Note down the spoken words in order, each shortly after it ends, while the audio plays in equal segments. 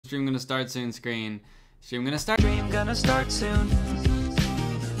Stream gonna start soon screen. Stream gonna start. Stream gonna start soon.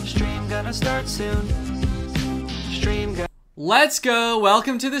 Stream gonna start soon. Stream gonna. Let's go.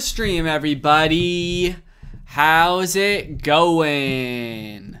 Welcome to the stream, everybody. How's it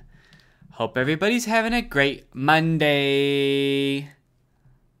going? Hope everybody's having a great Monday.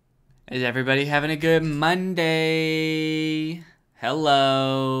 Is everybody having a good Monday?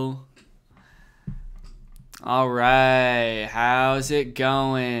 Hello. All right. How's it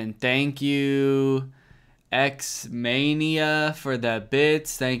going? Thank you, Xmania, for the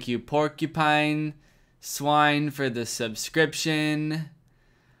bits. Thank you, Porcupine Swine, for the subscription.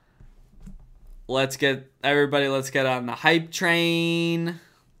 Let's get on the hype train.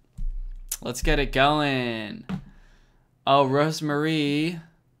 Let's get it going. Oh, Rosemarie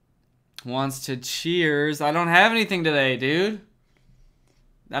wants to cheers. I don't have anything today, dude.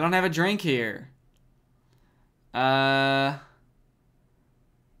 I don't have a drink here.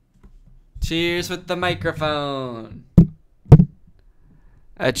 Cheers with the microphone.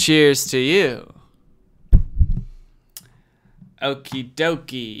 A cheers to you. Okie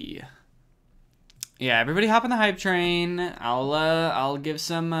dokie. Yeah, everybody hop on the hype train. I'll give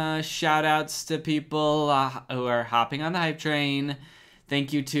some shout outs to people who are hopping on the hype train.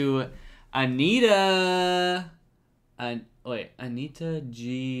 Thank you to Anita. Anita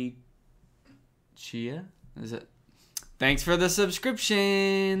G. Chia? Is it? Thanks for the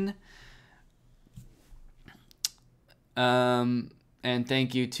subscription. And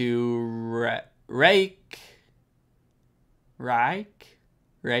thank you to Rake.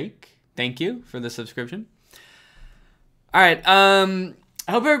 Thank you for the subscription. All right. I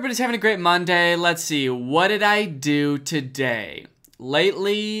hope everybody's having a great Monday. Let's see. What did I do today?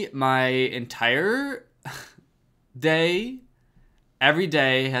 Lately, my entire day, every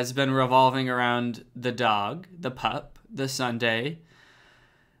day has been revolving around the dog, the pup, the Sunday.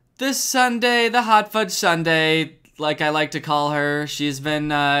 The hot fudge Sunday, like I like to call her. She's been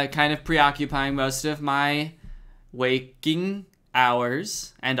kind of preoccupying most of my waking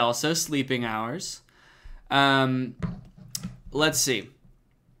hours and also sleeping hours. Let's see.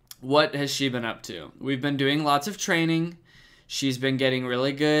 What has she been up to? We've been doing lots of training. She's been getting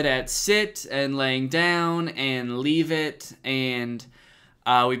really good at sit and laying down and leave it. And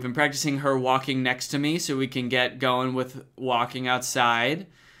we've been practicing her walking next to me so we can get going with walking outside.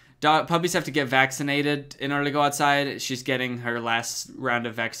 Puppies have to get vaccinated in order to go outside. She's getting her last round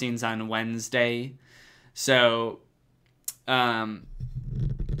of vaccines on Wednesday. So I'm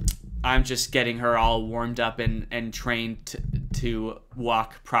just getting her all warmed up and trained to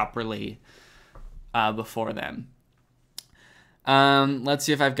walk properly before then. Let's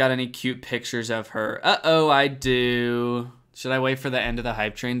see if I've got any cute pictures of her. Uh-oh, I do. Should I wait for the end of the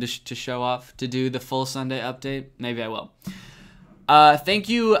hype train to show off, to do the full Sunday update? Maybe I will. Thank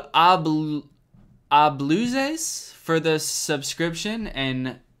you, Abluzes, for the subscription,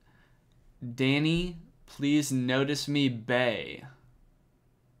 and Danny, please notice me, Bay,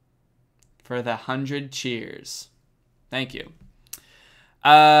 for the 100 cheers. Thank you.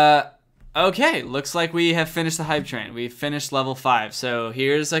 Okay, looks like we have finished the hype train. We finished level 5. So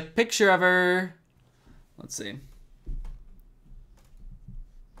here's a picture of her. Let's see.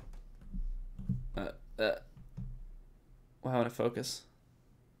 Wow, out of focus.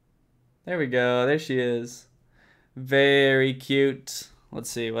 There we go. There she is. Very cute. Let's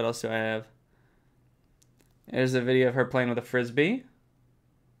see. What else do I have? There's a video of her playing with a frisbee.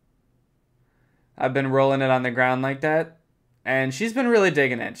 I've been rolling it on the ground like that. And she's been really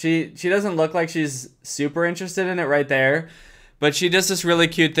digging it. She doesn't look like she's super interested in it right there. But she does this really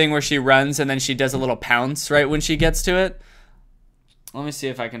cute thing where she runs and then she does a little pounce right when she gets to it. Let me see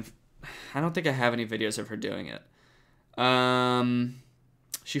if I can... I don't think I have any videos of her doing it.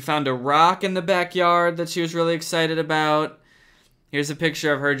 She found a rock in the backyard that she was really excited about. Here's a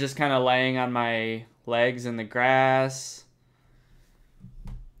picture of her just kind of laying on my legs in the grass.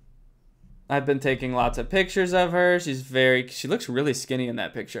 I've been taking lots of pictures of her. She looks really skinny in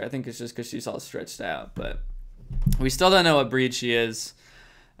that picture. I think it's just because she's all stretched out, but we still don't know what breed she is.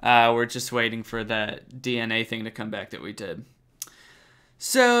 We're just waiting for that DNA thing to come back that we did.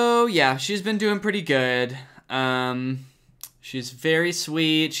 So yeah, she's been doing pretty good. She's very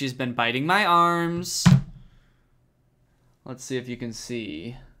sweet. She's been biting my arms. Let's see if you can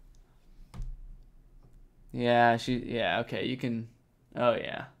see. Yeah, okay, you can. Oh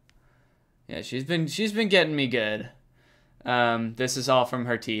yeah. Yeah, she's been getting me good. This is all from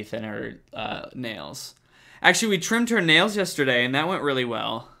her teeth and her nails. Actually, we trimmed her nails yesterday, and that went really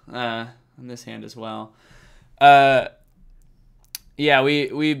well. On this hand as well. Yeah, we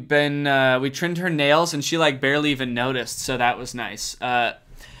trimmed her nails, and she like barely even noticed, so that was nice.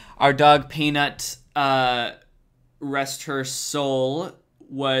 Our dog Peanut, rest her soul,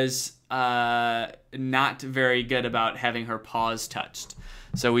 was not very good about having her paws touched.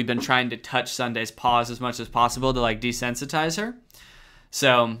 So we've been trying to touch Sunday's paws as much as possible to like desensitize her.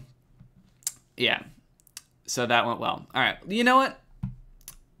 So yeah, so that went well. All right, you know what?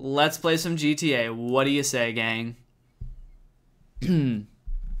 Let's play some GTA. What do you say, gang?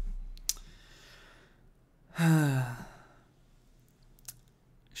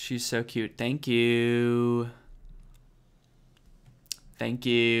 She's so cute. Thank you. Thank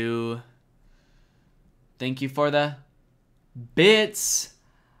you. Thank you for the bits.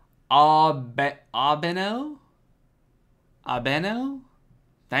 Abeno?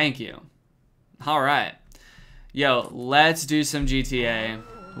 Thank you. All right. Yo, let's do some GTA.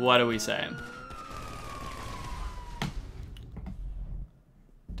 What do we say?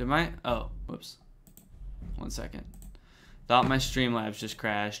 Oh, whoops. 1 second. Thought my Streamlabs just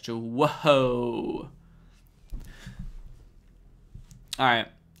crashed. Whoa. All right,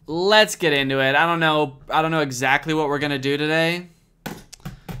 let's get into it. I don't know exactly what we're gonna do today.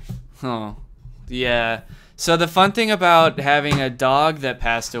 Oh, yeah. So the fun thing about having a dog that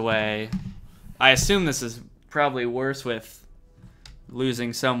passed away, I assume this is probably worse with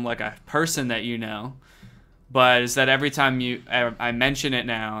losing like a person that you know, but is that every time I mention it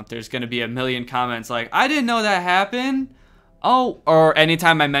now, there's gonna be a million comments like, I didn't know that happened. Oh, or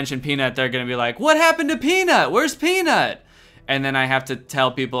anytime I mention Peanut, they're gonna be like, what happened to Peanut? Where's Peanut? And then I have to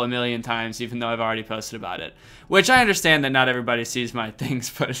tell people a million times, even though I've already posted about it. Which I understand that not everybody sees my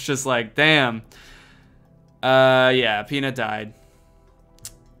things, but it's just like, damn. Yeah, Peanut died.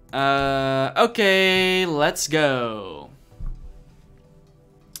 Okay, let's go.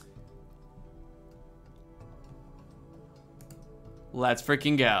 Let's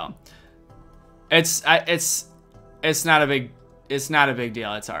freaking go. It's not a big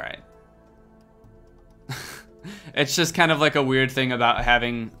deal. It's all right. It's just kind of like a weird thing about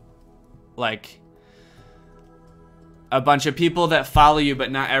having like a bunch of people that follow you,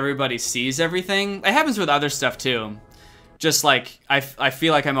 but not everybody sees everything. It happens with other stuff too. Just like I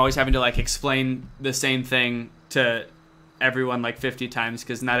feel like I'm always having to like explain the same thing to everyone like 50 times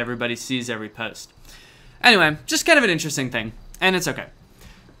because not everybody sees every post. Anyway, just kind of an interesting thing, and it's okay.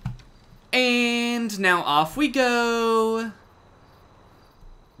 And now off we go.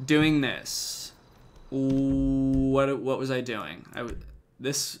 Doing this. What was I doing?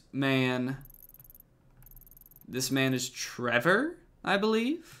 This man is Trevor, I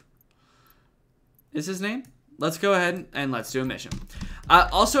believe, is his name. Let's go ahead and let's do a mission.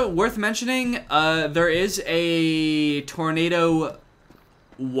 Also worth mentioning, there is a tornado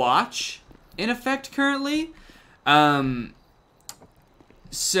watch in effect currently.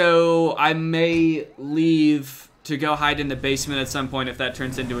 So I may leave to go hide in the basement at some point if that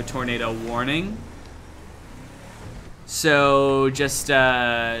turns into a tornado warning. So just be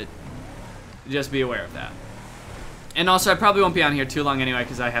aware of that. And also I probably won't be on here too long anyway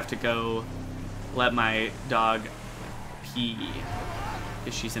because I have to go let my dog pee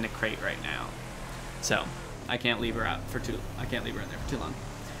because she's in a crate right now. So I can't leave her out for I can't leave her in there for too long.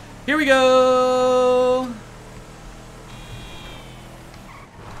 Here we go.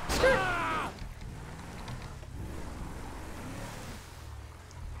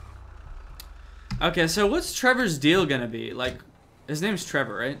 Okay, so what's Trevor's deal gonna be? Like, his name's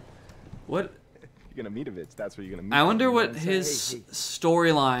Trevor, right? What? You're gonna meet him. That's what you're gonna meet. I wonder what his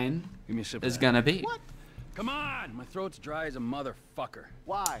storyline is gonna be. What? Come on, my throat's dry as a motherfucker.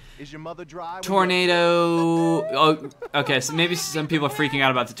 Why? Is your mother dry? Tornado. Oh, okay. So maybe some people are freaking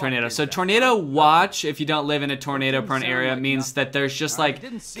out about the tornado. So tornado watch, if you don't live in a tornado-prone area, means that there's just like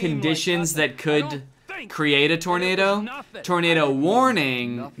conditions that could create a tornado. Tornado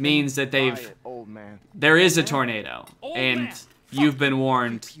warning means that there is a tornado and you've been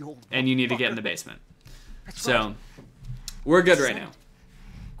warned and you need to get in the basement. So we're good right now.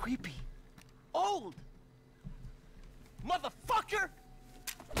 Creepy. Old. Motherfucker!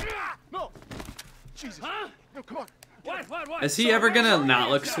 No! Jesus. Huh? No, come on. What? Is he ever gonna not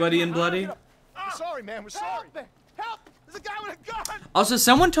look sweaty and bloody? We're sorry, man. We're sorry. Help! There's a guy with a gun! Also,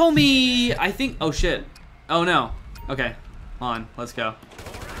 someone told me, I think, oh shit. Oh no. Okay, hold on, let's go.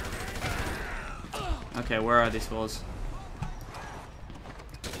 Okay, where are these fools?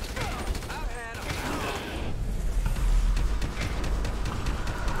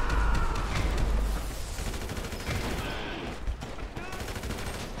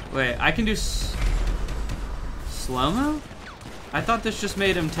 Wait, I can do slow-mo? I thought this just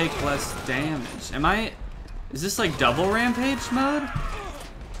made him take less damage. Is this like double rampage mode?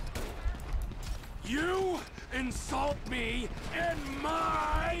 You insult me in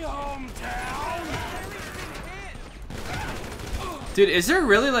my home! Dude, is there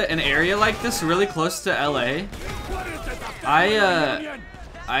really like an area like this really close to LA?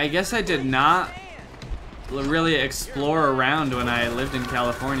 I guess I did not really explore around when I lived in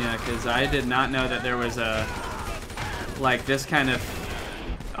California, because I did not know that there was a like this kind of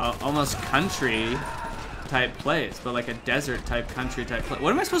almost country type place, but like a desert type country type place.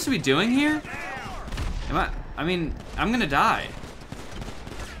 What am I supposed to be doing here? I mean, I'm gonna die.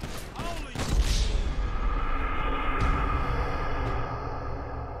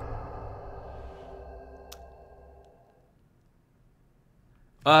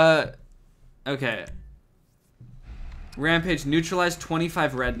 Okay. Rampage neutralized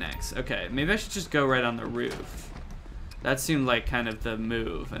 25 rednecks. Okay, maybe I should just go right on the roof. That seemed like kind of the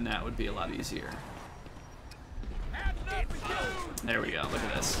move, and that would be a lot easier. There we go, look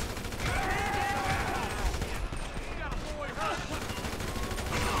at this.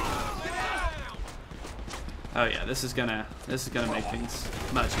 Oh yeah, this is gonna make things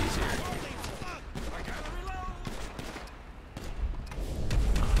much easier.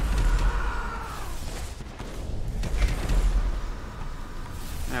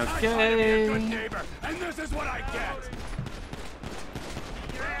 Okay. Good neighbor, and this is what I get.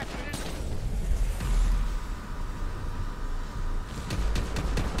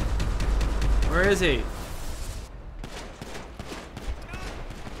 Where is he?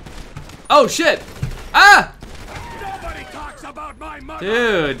 Oh shit! Ah! Nobody talks about my mother.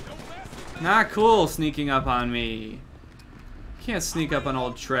 Dude, not cool sneaking up on me. Can't sneak up on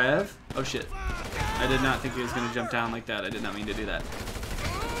old Trev. Oh shit. I did not think he was gonna jump down like that. I did not mean to do that.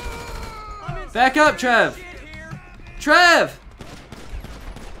 Back up, Trev! Trev!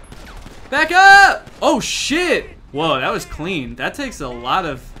 Back up! Oh shit! Whoa, that was clean. That takes a lot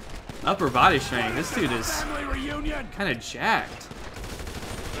of upper body strength. This dude is kind of jacked.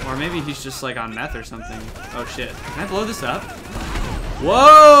 Or maybe he's just like on meth or something. Oh shit. Can I blow this up?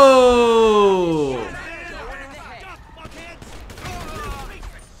 Whoa!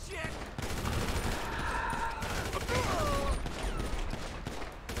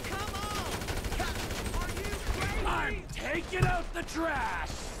 I'm taking out the trash,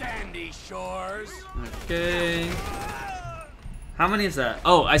 Sandy Shores. Okay. How many is that?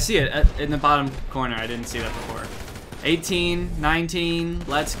 Oh, I see it in the bottom corner. I didn't see that before. 18, 19,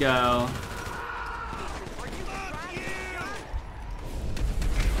 let's go.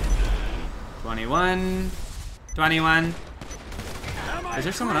 $21. Is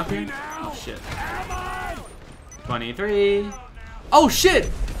there someone up here? Oh shit. 23. Oh shit!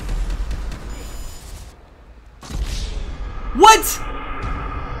 What?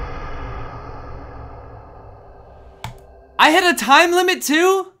 I had a time limit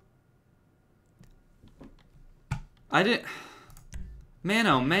too? I didn't... Man,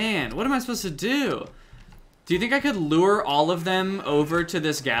 oh man, what am I supposed to do? Do you think I could lure all of them over to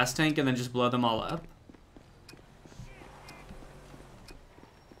this gas tank and then just blow them all up?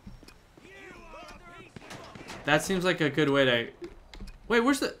 That seems like a good way to... Wait,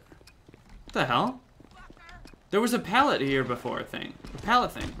 where's the... What the hell? There was a pallet here before thing. A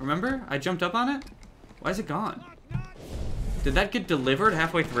pallet thing, remember? I jumped up on it? Why is it gone? Did that get delivered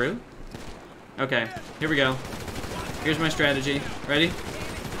halfway through? Okay, here we go. Here's my strategy. Ready?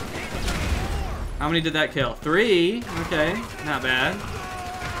 How many did that kill? 3. Okay, not bad.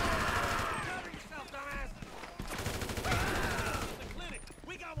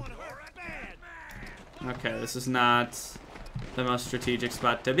 Okay, this is not the most strategic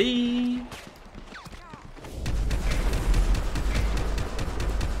spot to be.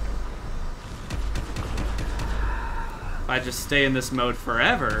 If I just stay in this mode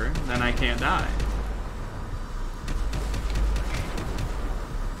forever, then I can't die.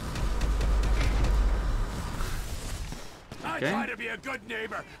 Okay. I try to be a good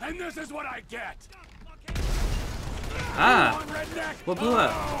neighbor, and this is what I get. Ah! Come on, redneck. What blew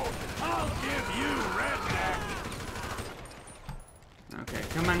up? Oh, I'll give you redneck. Okay,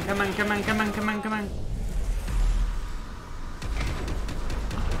 come on, come on, come on, come on, come on, come on.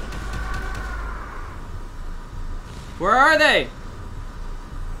 Where are they?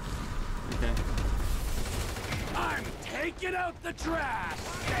 Okay. I'm taking out the trash,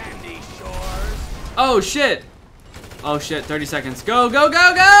 Sandy Shores. Oh shit! Oh shit, 30 seconds. Go, go,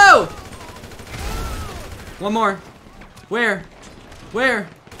 go, go! One more. Where? Where?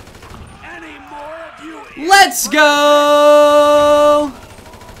 Any more of you? Let's go!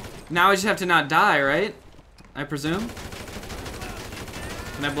 Now I just have to not die, right? I presume?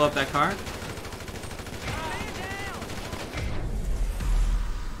 Can I blow up that car?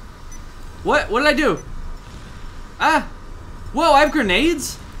 What? What did I do? Ah! Whoa, I have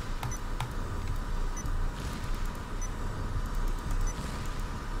grenades?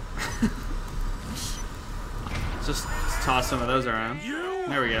 Just toss some of those around.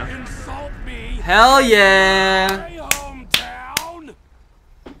 There we go. Insult me. Hell yeah! My hometown.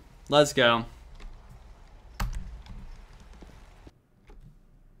 Let's go.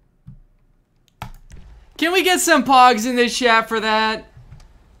 Can we get some pogs in this chat for that?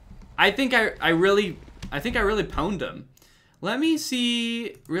 I think I really pwned him. Let me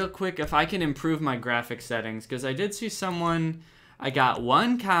see real quick if I can improve my graphic settings, because I did see someone, I got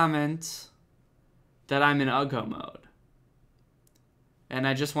one comment that I'm in Uggo mode. And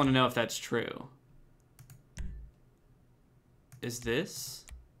I just want to know if that's true. Is this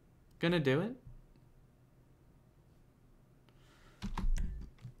gonna do it?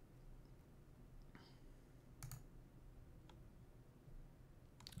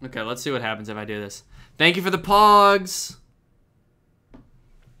 Okay, let's see what happens if I do this. Thank you for the pogs!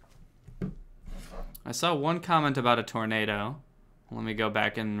 I saw one comment about a tornado. Let me go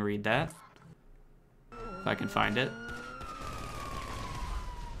back and read that. If I can find it.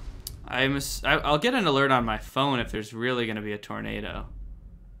 I'll get an alert on my phone if there's really going to be a tornado.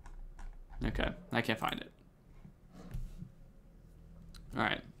 Okay, I can't find it.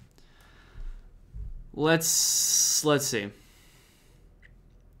 Alright. Let's see.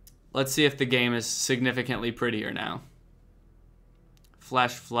 Let's see if the game is significantly prettier now.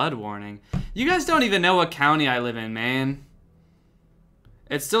 Flash flood warning. You guys don't even know what county I live in, man.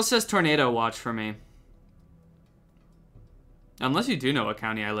 It still says tornado watch for me. Unless you do know what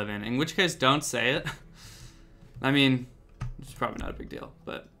county I live in which case don't say it. I mean, it's probably not a big deal,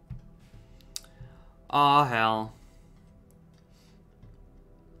 but... Aw, hell.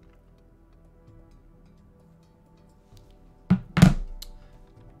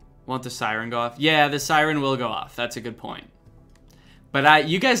 Won't the siren go off? Yeah, the siren will go off. That's a good point. But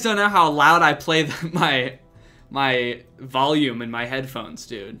you guys don't know how loud I play my volume in my headphones,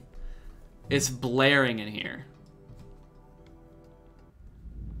 dude. It's blaring in here.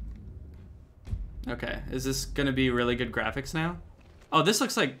 Okay, is this gonna be really good graphics now? Oh, this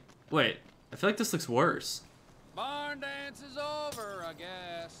looks like... Wait, I feel like this looks worse. Barn dance is over, I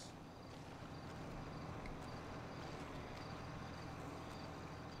guess.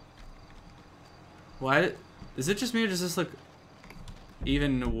 What? Is it just me or does this look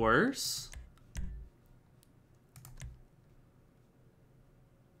even worse?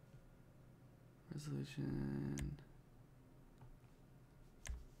 Resolution.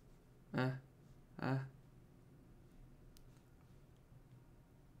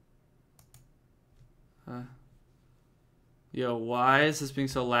 Yo, why is this being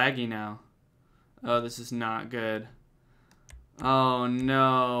so laggy now? Oh, this is not good. Oh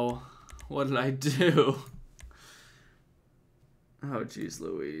no. What did I do? Oh, jeez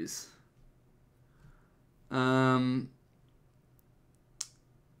Louise.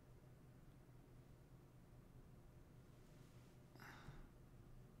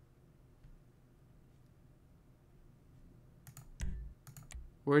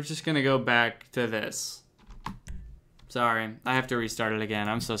 We're just gonna go back to this. Sorry, I have to restart it again.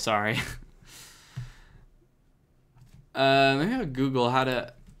 I'm so sorry. Maybe I'll Google how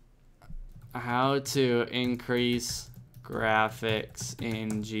to increase graphics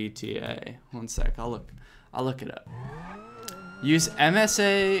in GTA. One sec, I'll look it up. Use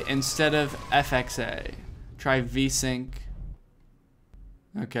MSA instead of FXA. Try VSync.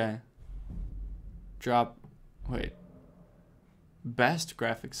 Okay. Wait. Best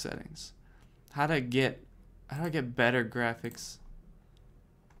graphics settings. How do I get better graphics?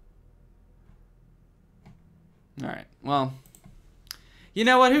 Alright, well. You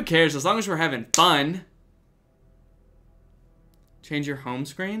know what? Who cares? As long as we're having fun. Change your home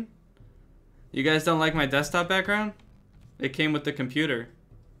screen? You guys don't like my desktop background? It came with the computer.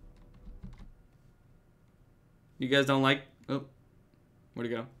 You guys don't like... Oh.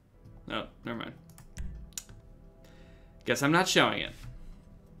 Where'd it go? Oh, never mind. Guess I'm not showing it.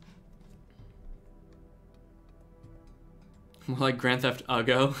 More like Grand Theft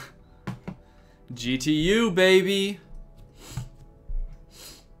Auto. GTU, baby.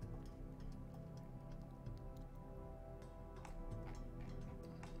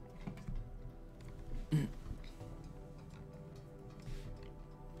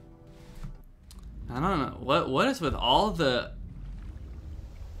 I don't know. What is with all the...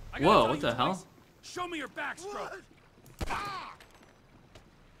 Whoa, what the hell? Show me your backstroke.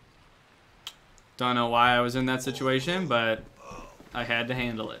 Don't know why I was in that situation, but I had to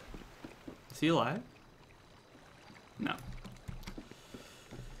handle it. Is he alive? No.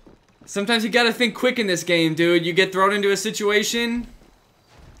 Sometimes you gotta think quick in this game, dude. You get thrown into a situation,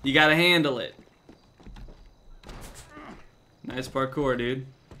 you gotta handle it. Nice parkour, dude.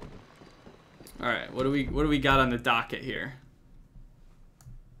 All right, what do we got on the docket here?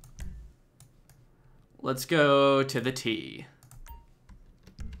 Let's go to the T.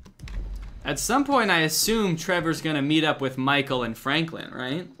 At some point, I assume Trevor's gonna meet up with Michael and Franklin,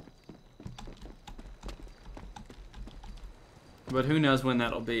 right? But who knows when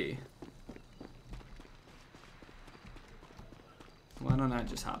that'll be. Why don't I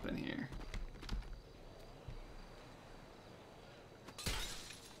just hop in here?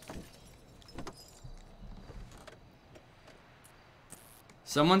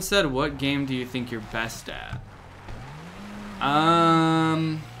 Someone said, what game do you think you're best at?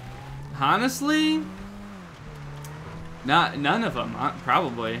 Honestly, none of them,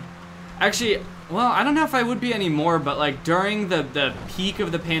 probably. Actually, well, I don't know if I would be anymore, but like during the peak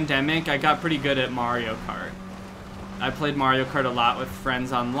of the pandemic, I got pretty good at Mario Kart. I played Mario Kart a lot with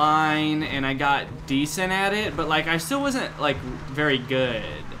friends online, and I got decent at it, but like I still wasn't like very good.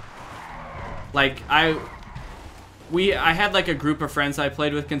 Like I had like a group of friends I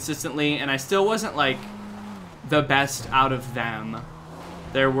played with consistently, and I still wasn't like the best out of them.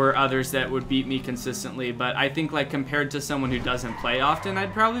 There were others that would beat me consistently, but I think like compared to someone who doesn't play often,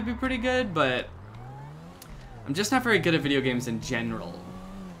 I'd probably be pretty good, but I'm just not very good at video games in general.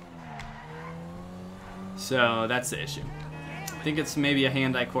 So that's the issue. I think it's maybe a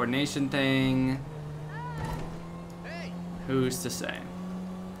hand-eye coordination thing. Who's to say?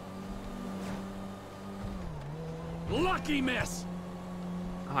 Lucky miss.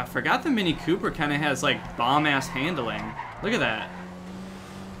 Oh, I forgot the Mini Cooper kind of has like bomb-ass handling. Look at that.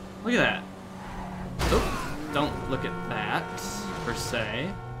 Look at that. Oh, don't look at that, per se.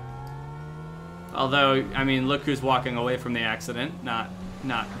 Although, I mean, look who's walking away from the accident. Not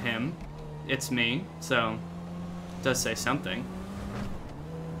him. It's me, so it does say something.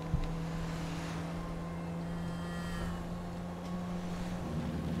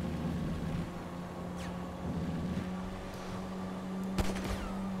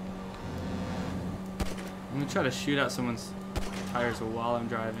 I'm gonna try to shoot out someone's tires while I'm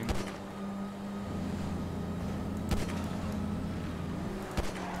driving.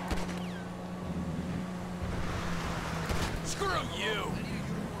 Screw you.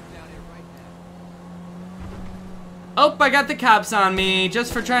 Oh, I got the cops on me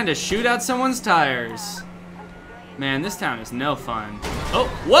just for trying to shoot out someone's tires. Man, this town is no fun. Oh,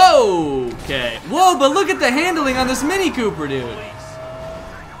 whoa! Okay. Whoa, but look at the handling on this Mini Cooper, dude.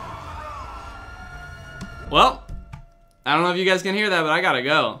 Well, I don't know if you guys can hear that, but I gotta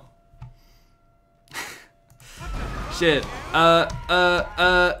go. Shit.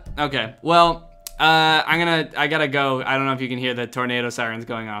 Okay. Well, I gotta go. I don't know if you can hear the tornado sirens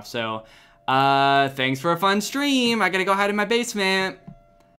going off, so thanks for a fun stream. I gotta go hide in my basement.